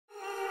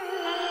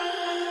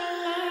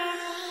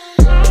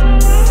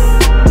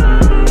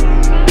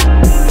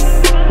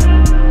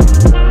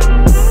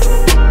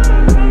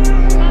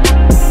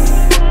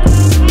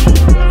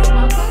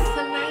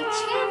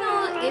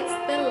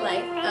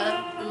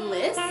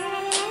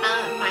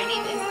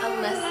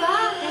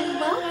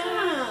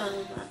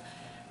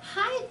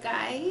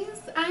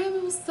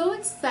so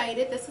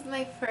excited. This is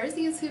my first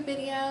YouTube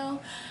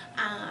video.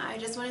 I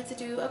just wanted to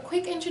do a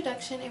quick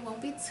introduction. It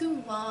won't be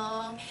too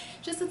long,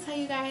 just to tell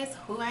you guys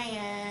who I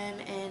am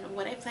and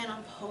what I plan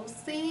on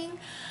posting.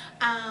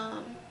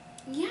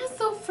 Yeah,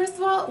 so first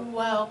of all,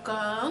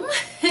 welcome.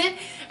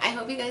 I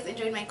hope you guys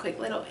enjoyed my quick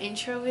little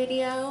intro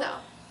video. So,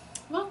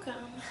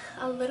 welcome.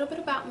 A little bit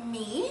about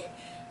me.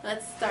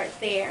 Let's start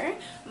there.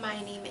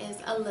 My name is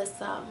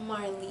Alyssa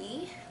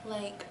Marley,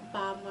 like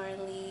Bob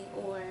Marley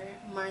or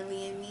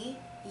Marley and Me.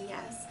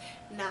 Yes,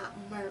 not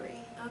Murray,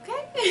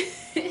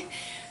 okay?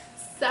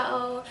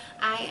 So,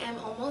 I am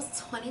almost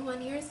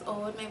 21 years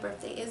old. My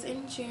birthday is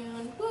in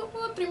June. Woo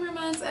woo, 3 more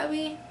months, I'll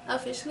be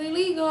officially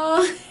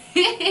legal.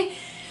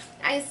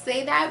 I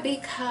say that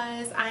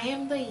because I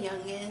am the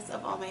youngest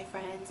of all my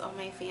friends, all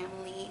my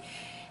family.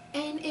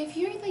 And if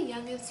you're the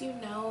youngest, you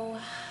know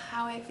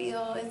how I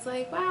feel. It's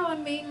like, wow,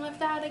 I'm being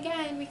left out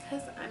again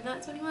because I'm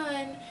not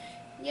 21.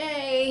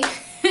 Yay.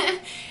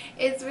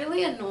 It's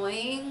really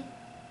annoying.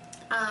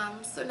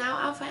 So now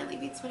I'll finally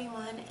be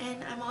 21,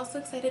 and I'm also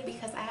excited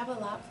because I have a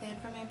lot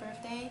planned for my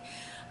birthday.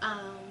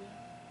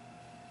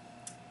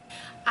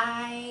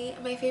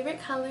 My favorite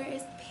color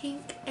is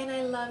pink, and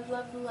I love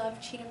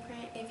cheetah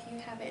print. If you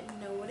haven't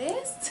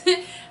noticed,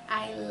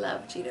 I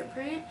love cheetah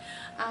print.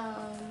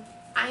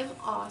 I'm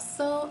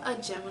also a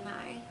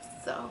Gemini,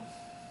 so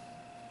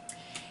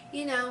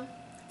you know,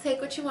 take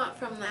what you want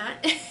from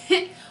that. We're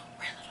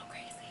a little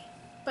crazy,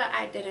 but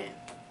I didn't,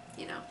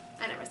 you know,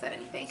 I never said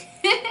anything.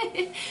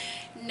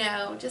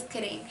 No, just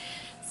kidding.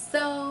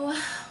 So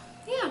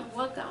yeah,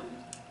 welcome.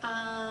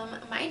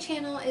 My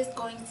channel is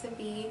going to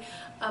be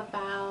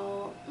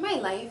about my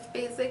life,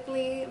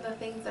 basically, the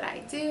things that I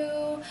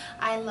do.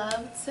 I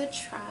love to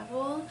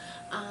travel.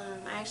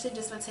 I actually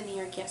just went to New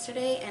York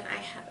yesterday, and I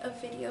have a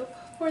video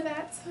for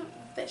that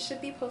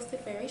should be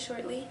posted very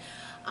shortly,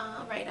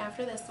 right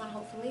after this one,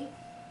 hopefully.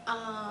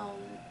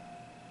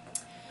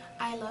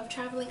 I love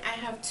traveling. I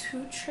have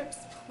 2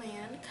 trips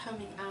planned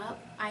coming up.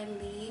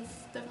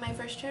 My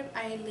first trip,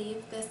 I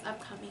leave this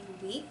upcoming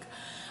week.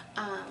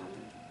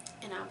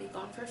 And I'll be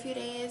gone for a few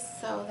days,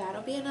 so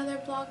that'll be another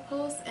blog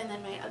post. And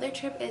then my other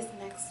trip is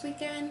next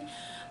weekend,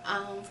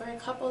 for a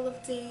couple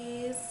of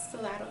days, so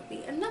that'll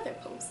be another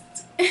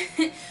post.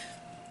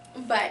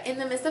 But in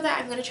the midst of that,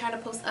 I'm going to try to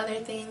post other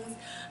things.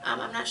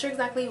 I'm not sure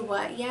exactly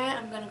what yet.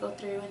 I'm going to go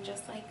through and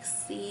just like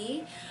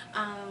see.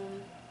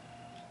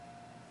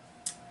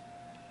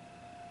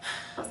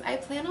 I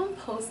plan on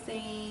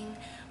posting,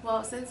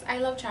 well, since I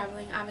love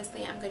traveling,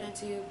 obviously I'm going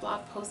to do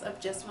blog posts of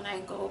just when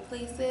I go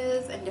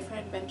places and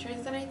different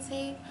adventures that I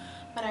take.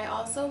 But I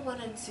also want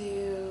to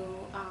do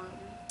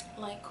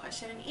like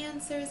question and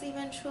answers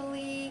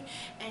eventually,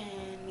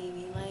 and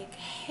maybe like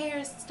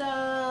hair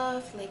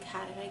stuff, like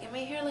how did I get my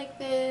hair like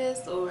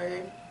this,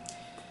 or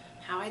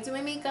how I do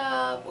my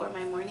makeup, or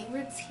my morning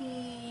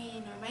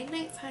routine, or my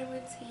nighttime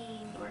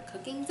routine, or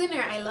cooking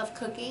dinner. I love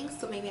cooking,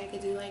 so maybe I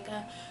could do like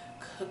a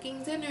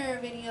cooking dinner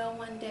video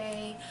one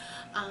day.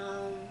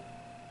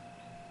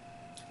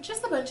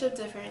 Just a bunch of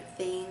different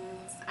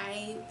things.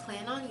 I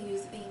plan on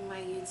using my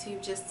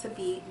YouTube just to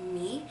be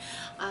me.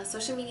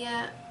 Social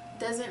media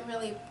doesn't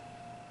really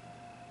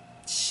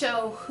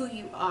show who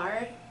you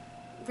are,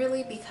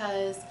 really,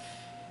 because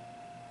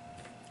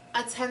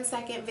a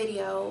 10-second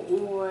video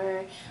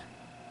or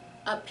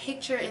a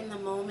picture in the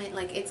moment,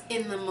 like it's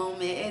in the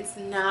moment, it's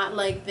not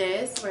like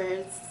this where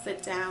it's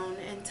sit down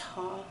and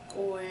talk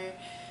or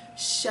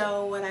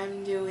show what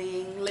I'm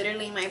doing.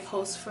 Literally, my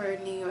post for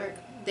New York,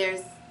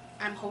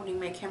 I'm holding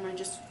my camera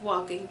just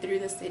walking through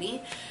the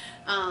city.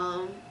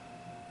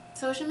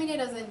 Social media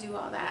doesn't do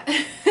all that.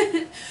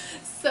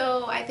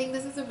 So I think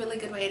this is a really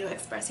good way to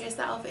express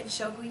yourself and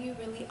show who you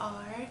really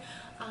are.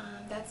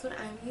 That's what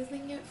I'm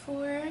using it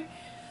for.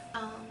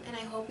 And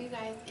I hope you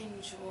guys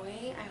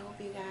enjoy. I hope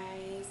you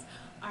guys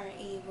are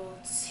able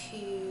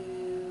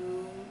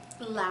to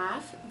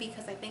laugh,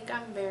 because I think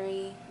I'm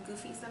very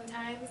goofy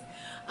sometimes,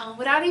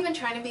 without even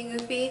trying to be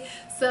goofy.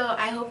 So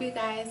I hope you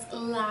guys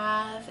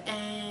laugh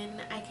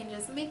and I can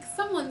just make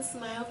someone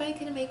smile. If I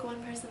can make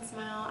one person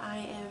smile, I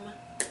am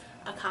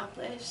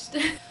accomplished.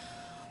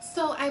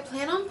 So I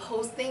plan on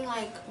posting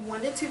like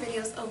 1 to 2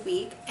 videos a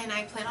week, and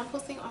I plan on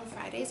posting on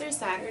Fridays or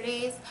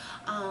Saturdays,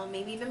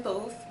 maybe even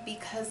both,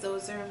 because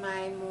those are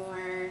my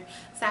more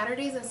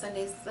Saturdays and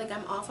Sundays. Like,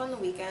 I'm off on the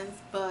weekends,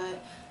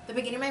 but the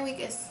beginning of my week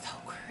is so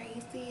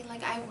crazy.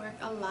 Like, I work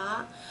a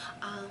lot.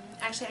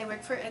 Actually, I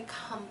work for a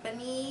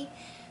company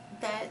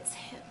that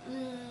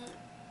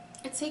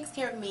it takes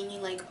care of mainly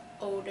like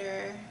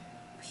older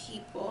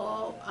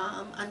people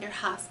under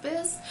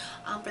hospice.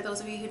 For those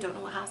of you who don't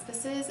know what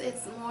hospice is,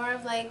 it's more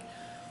of like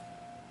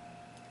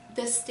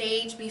the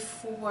stage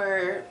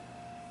before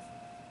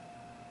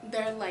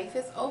their life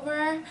is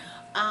over,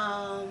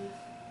 and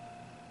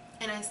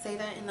I say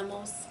that in the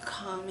most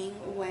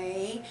calming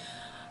way.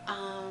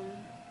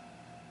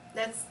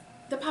 That's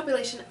the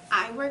population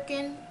I work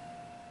in.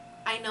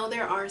 I know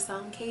there are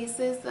some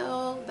cases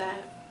though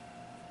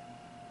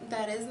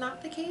that is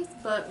not the case,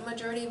 but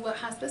majority of what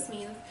hospice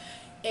means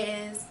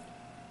is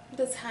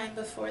the time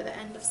before the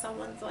end of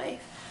someone's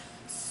life.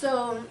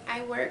 So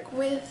I work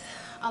with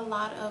a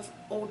lot of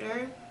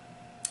older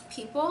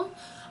people,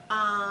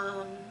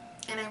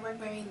 and I work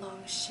very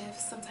long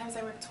shifts. Sometimes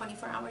I work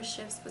 24-hour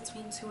shifts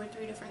between 2 or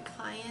 3 different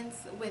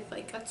clients with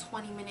like a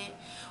 20-minute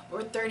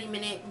or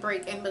 30-minute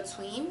break in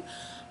between.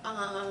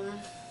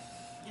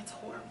 It's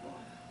horrible.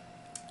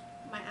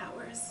 My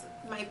hours,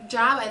 my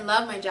job, I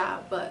love my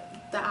job, but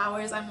the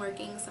hours I'm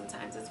working,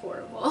 sometimes it's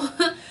horrible.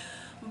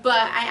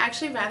 But I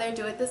actually rather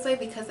do it this way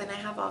because then I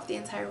have off the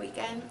entire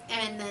weekend,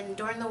 and then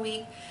during the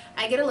week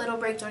I get a little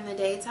break during the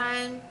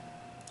daytime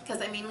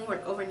because I mainly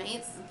work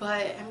overnights,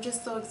 but I'm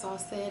just so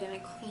exhausted and I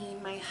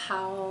clean my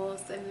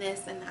house and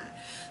this and that.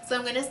 So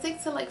I'm gonna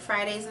stick to like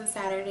Fridays and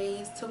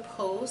Saturdays to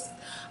post.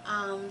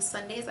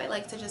 Sundays I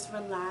like to just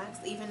relax,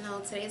 even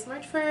though today's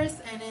March 1st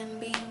and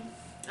then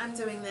I'm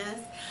doing this.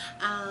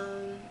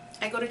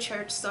 I go to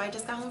church, so I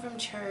just got home from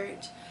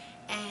church,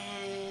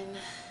 and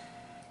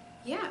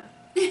yeah.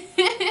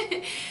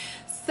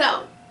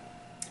 So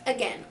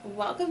again,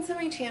 welcome to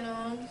my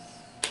channel.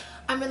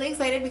 I'm really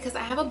excited because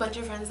I have a bunch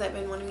of friends that have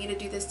been wanting me to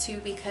do this too,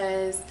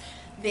 because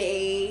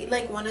they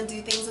like want to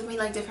do things with me,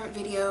 like different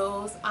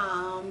videos,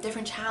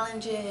 different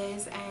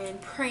challenges and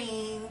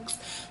pranks.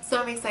 So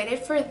I'm excited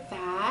for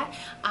that.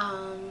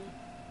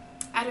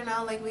 I don't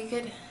know, like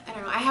I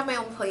don't know, I have my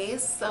own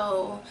place,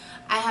 so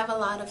I have a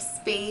lot of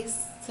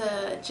space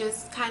to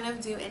just kind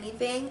of do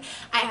anything.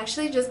 I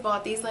actually just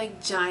bought these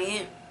like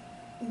giant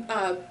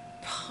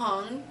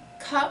pong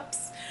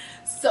cups,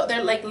 so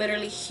they're like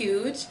literally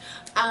huge,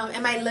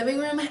 and my living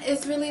room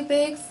is really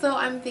big, so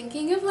I'm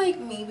thinking of like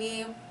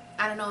maybe,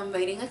 I don't know,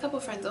 inviting a couple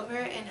friends over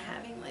and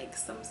having like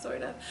some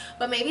sort of,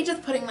 but maybe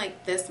just putting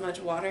like this much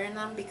water in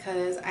them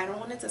because I don't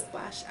want it to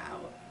splash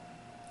out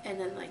and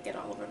then like get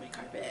all over my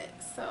carpet.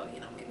 So, you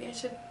know, maybe I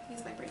should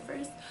use my brain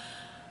first.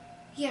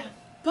 Yeah,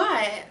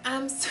 but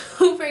I'm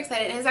super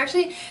excited. And it's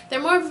actually, they're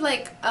more of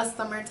like a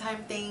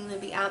summertime thing to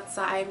be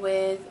outside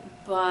with,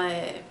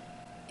 but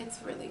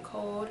it's really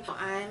cold.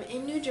 I'm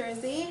in New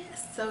Jersey,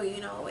 so you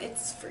know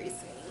it's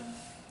freezing.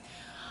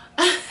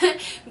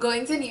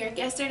 Going to New York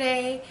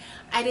yesterday,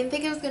 I didn't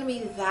think it was gonna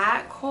be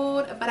that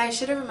cold, but I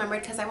should have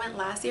remembered because I went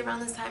last year around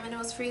this time and it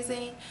was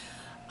freezing,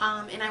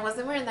 and I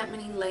wasn't wearing that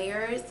many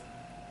layers.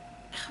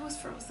 I was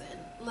frozen,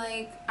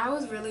 like I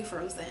was really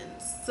frozen.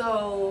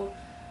 So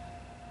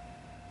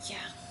yeah,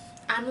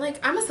 I'm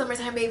a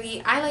summertime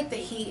baby. I like the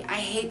heat, I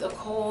hate the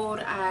cold.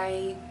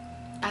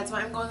 That's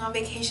why I'm going on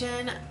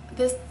vacation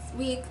this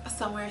week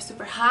somewhere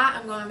super hot.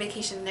 I'm going on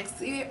vacation next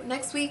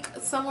week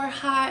somewhere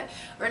hot,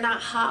 or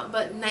not hot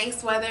but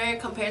nice weather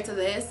compared to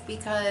this,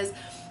 because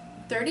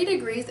 30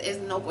 degrees is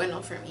no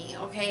bueno for me,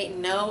 okay?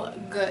 No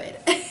good.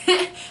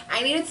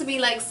 I need it to be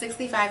like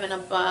 65 and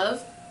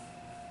above.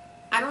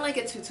 I don't like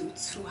it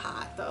too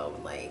hot though.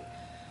 Like,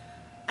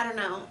 I don't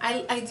know.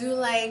 I do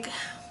like,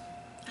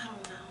 I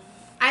don't know.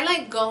 I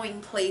like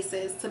going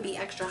places to be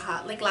extra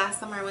hot. Like last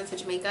summer I went to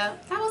Jamaica.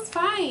 That was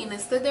fine. I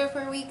stood there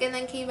for a week and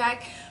then came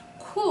back.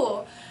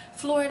 Cool.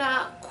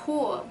 Florida,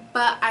 cool.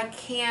 But I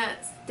can't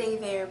stay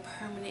there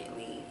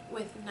permanently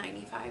with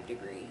 95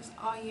 degrees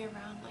all year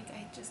round. Like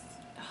I just,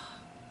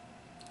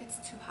 it's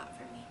too hot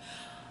for me.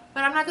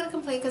 But I'm not going to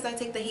complain because I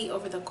take the heat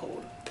over the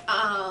cold.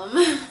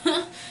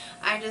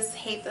 I just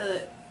hate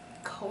the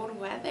cold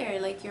weather.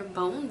 Like your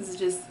bones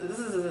just...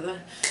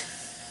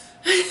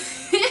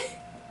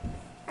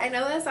 I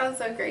know that sounds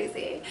so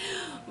crazy,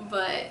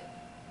 but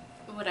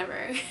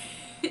whatever.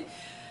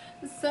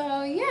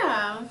 So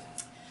yeah.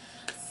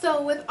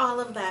 So with all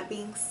of that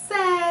being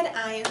said,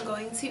 I am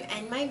going to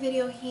end my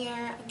video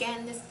here.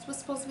 Again, this was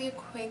supposed to be a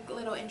quick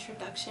little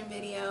introduction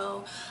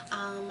video.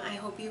 I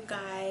hope you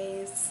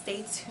guys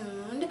stay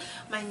tuned.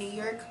 My New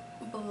York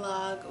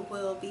vlog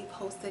will be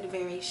posted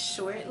very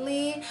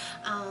shortly.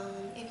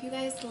 If you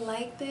guys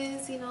like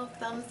this, you know,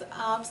 thumbs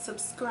up,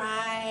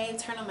 subscribe,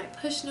 turn on my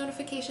push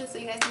notifications so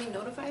you guys can be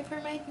notified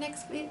for my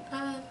next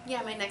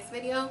my next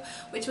video,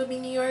 which will be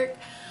New York.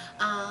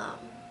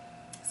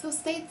 So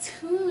stay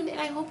tuned, and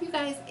I hope you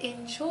guys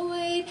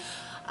enjoyed.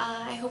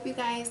 I hope you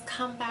guys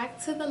come back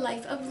to the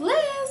life of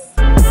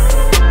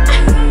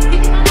Liz.